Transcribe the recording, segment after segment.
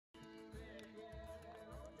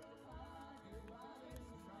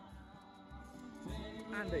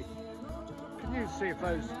Andy, can you see if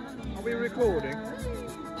those... Are we recording?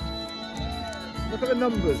 Look at the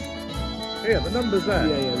numbers. Here, the numbers there.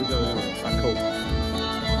 Yeah, we go there. Ah, cool.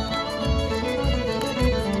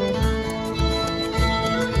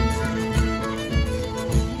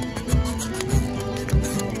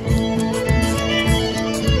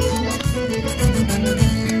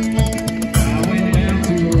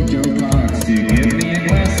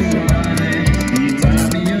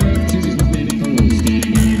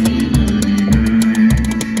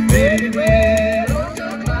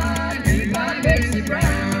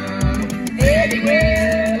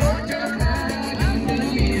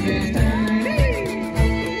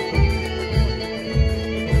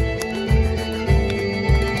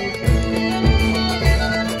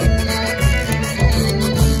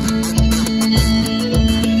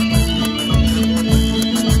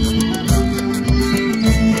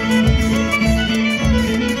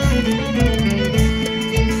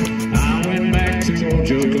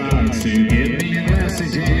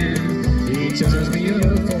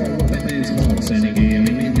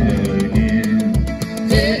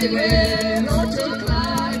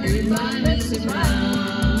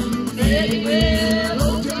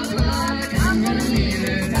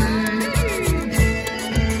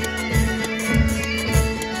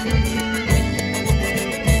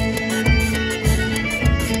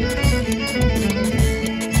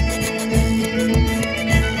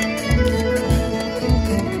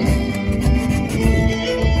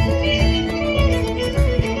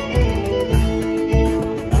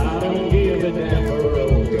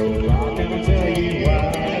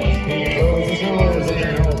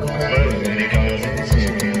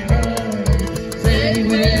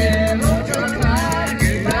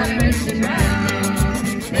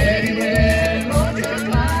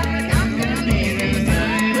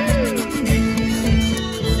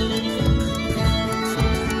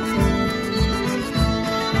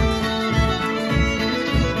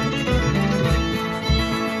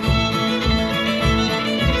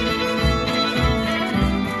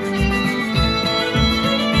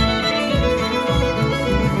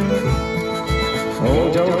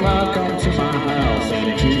 Old Joe Cloud comes to my house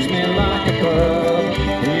and he treats me like a pup.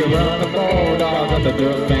 He run the bulldog up the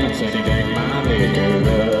dirt fence and he dang my nigger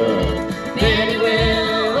up. Very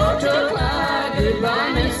well, old Joe Clyde,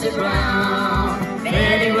 goodbye, Mr. Brown.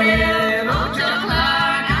 Very well, old Joe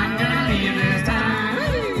Clyde, I'm gonna leave this town.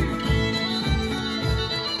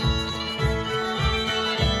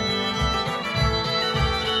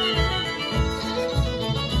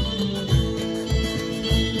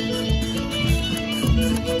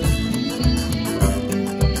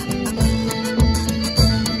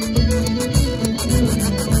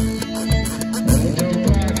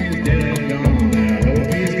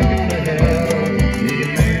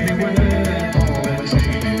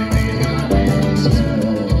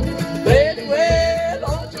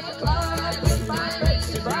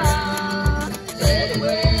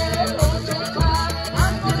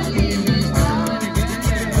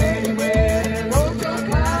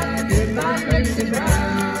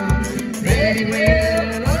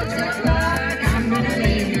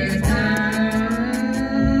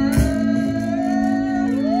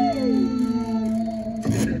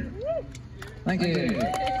 Thank you.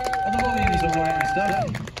 Well, the volume's all right and stuff.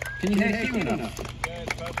 Can you hear Hugh enough? Yeah,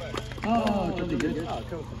 it's perfect. Oh, jolly good. Oh,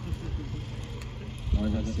 cool.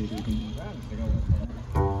 Right, let's see if we can...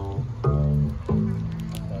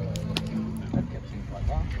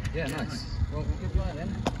 Yeah, nice. Well, good line then.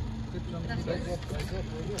 Good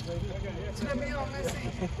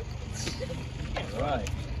right.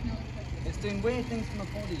 It's doing weird things to my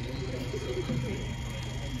body.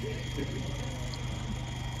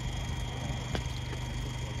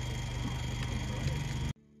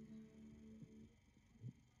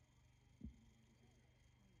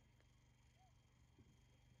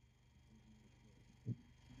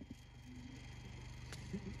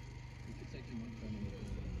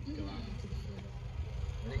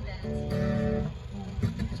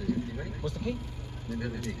 What's the key? D.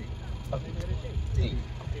 Okay. D.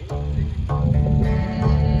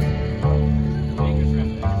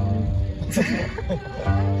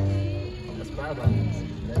 That's bad ones.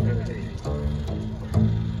 D.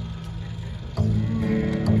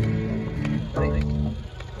 Ready?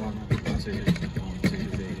 1, 2, 1, 2,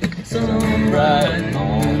 3. Some bright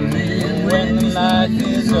morning when the night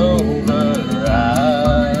is over,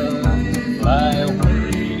 I'll fly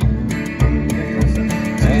away.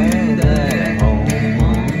 And at home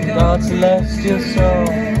on God's celestial soul,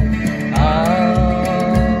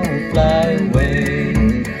 I'll fly away.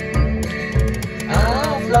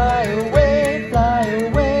 I'll fly away,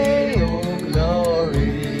 oh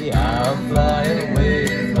glory.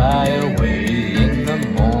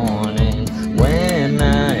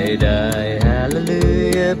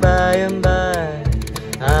 by and by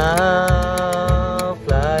I'll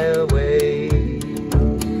fly away.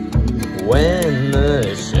 When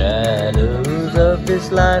the shadows of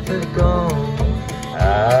this life have gone,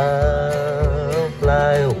 I'll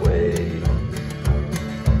fly away.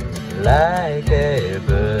 Like a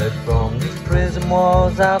bird from these prison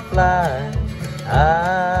walls I'll fly,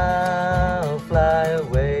 I'll fly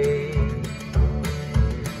away.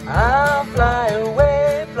 I'll fly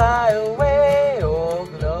away, oh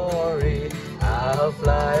glory. I'll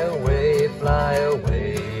fly away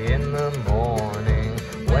in the morning.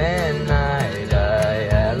 When I die,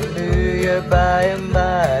 hallelujah, by and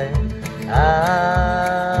by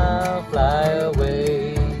I'll fly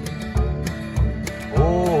away.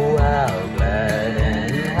 Oh, how glad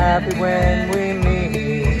and happy when we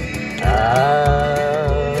meet,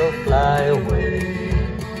 I'll fly away.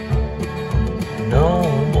 No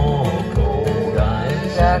more cold iron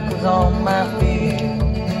shackles on my feet,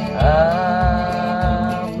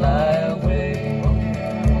 I'll fly away.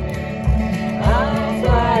 I'll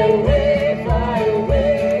fly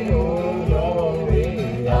away, oh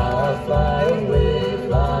glory. I'll fly away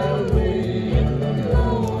in the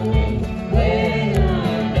morning. When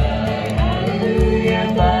I die,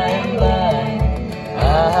 hallelujah, by and by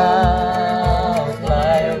I'll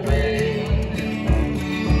fly away.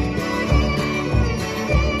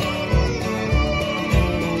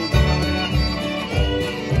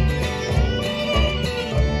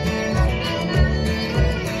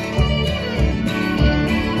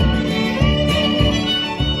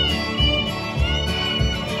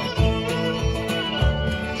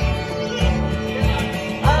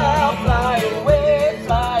 I'll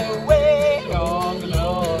fly away, oh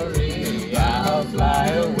glory. I'll fly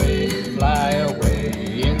away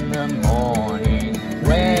in the morning.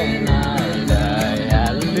 When I die,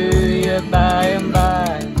 hallelujah, by and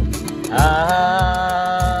by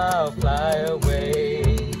I'll fly away.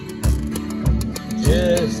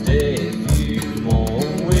 Just a few more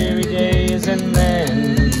weary days and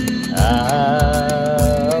then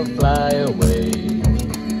I'll fly away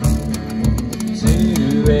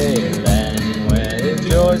to a land where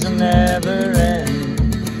joys will never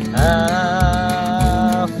end.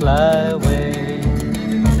 I'll fly away.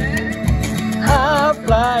 I'll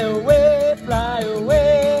fly away,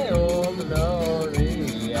 oh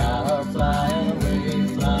glory. I'll fly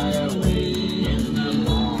away in the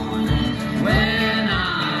morning. When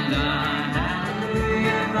I die,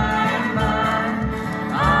 hallelujah, by and by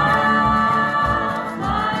I'll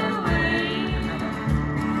fly away.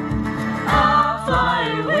 I'll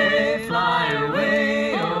fly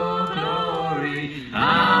away, oh glory.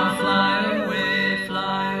 I'll fly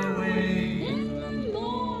away in the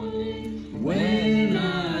morning. When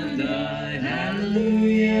I die,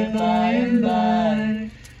 hallelujah, by and by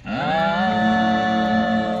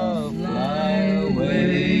I'll fly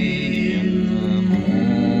away in the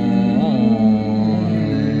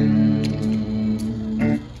morning.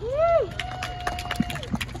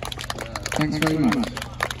 Thanks very much.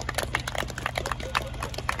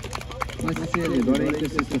 Nice to see everybody.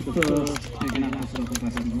 This is the first Piglet&Perrystock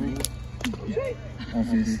Odyssey,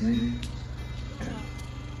 obviously.